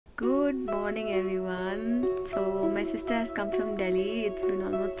Good morning everyone. So my sister has come from Delhi. It's been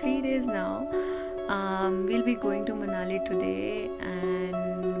almost 3 days now. We'll be going to Manali today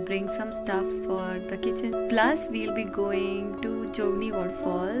and bring some stuff for the kitchen. Plus we'll be going to Jogini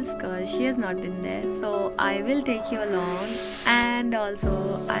Falls because she has not been there. So I will take you along, and also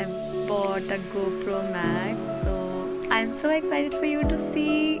I bought a GoPro Max. So I'm so excited for you to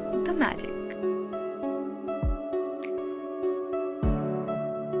see the magic.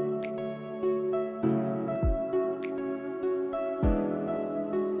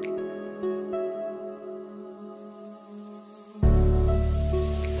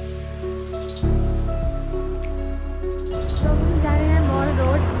 Mall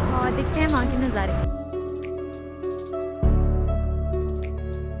road और देखते हैं वहाँ के नज़ारे।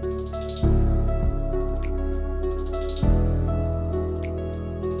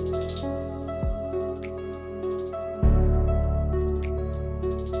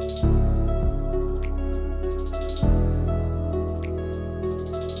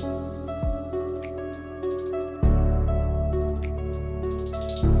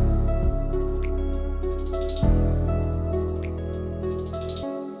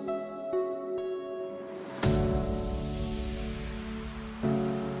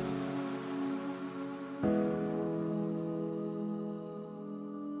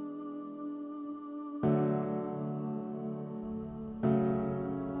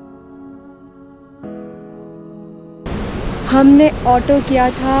 हमने auto किया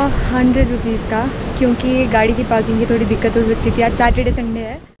था 100 rupees का, क्योंकि गाड़ी की पार्किंग की थोड़ी दिक्कत हो सकती थी। आज सैटरडे संडे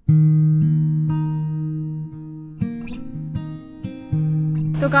है।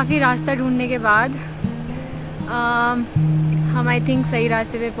 तो काफ़ी रास्ता ढूंढने के बाद हम आई थिंक सही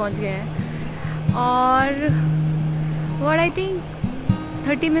रास्ते पे पहुंच गए हैं, और व्हाट आई थिंक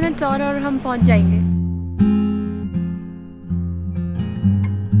 30 मिनट्स और हम पहुंच जाएंगे।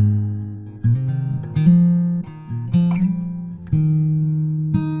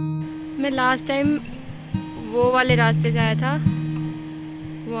 मैं लास्ट टाइम वो वाले रास्ते से आया था,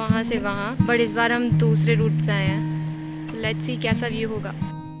 वहाँ से वहाँ, बट इस बार हम दूसरे रूट से आए हैं। सो लेट्स सी कैसा व्यू होगा।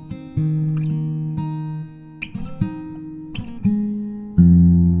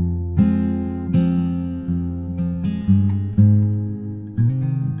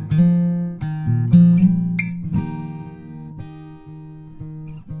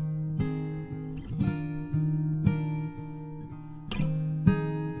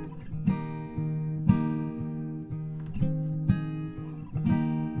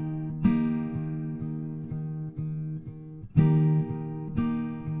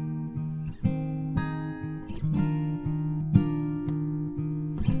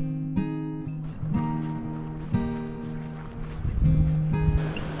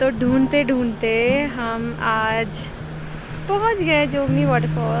 तो ढूंढते ढूंढते हम आज पहुंच गए जोगनी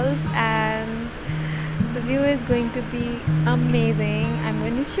waterfalls, and the view is going to be amazing. I am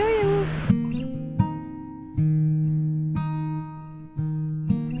going to show you.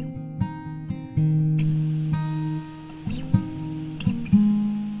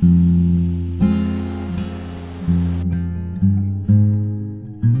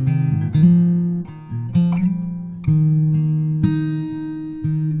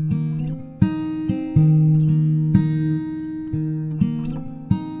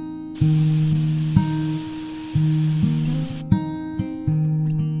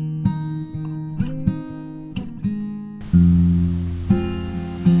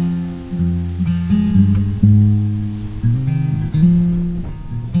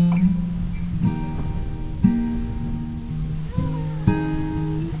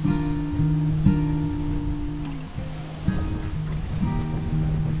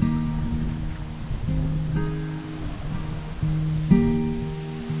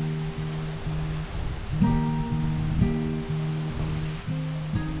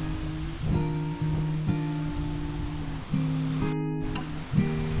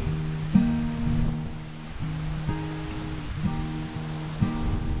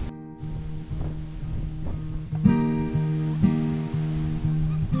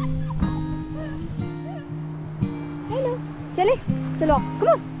 चले चलो कम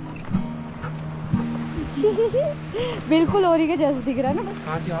ऑन। बिल्कुल ओरी के जैसे दिख रहा है ना।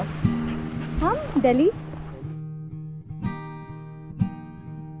 कहाँ से आप? हम दिल्ली।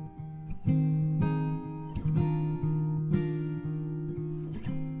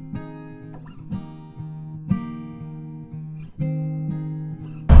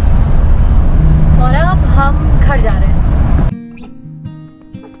 और अब हम घर जा रहे हैं।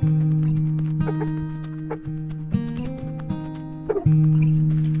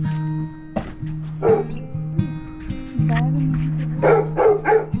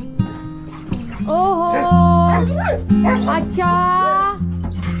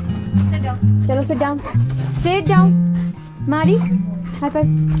 Down, sit down. मारी हाई फाइव।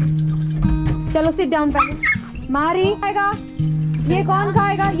 चलो सिट डाउन पहले। मारी खाएगा, ये कौन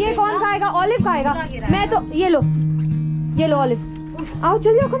खाएगा, ये कौन खाएगा? ऑलिव खाएगा। मैं तो ये लो ऑलिव। आओ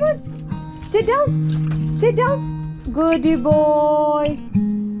चल जाओ, come on, sit down, sit down. Gudi boy,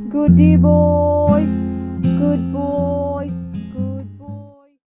 Gudi boy, good boy.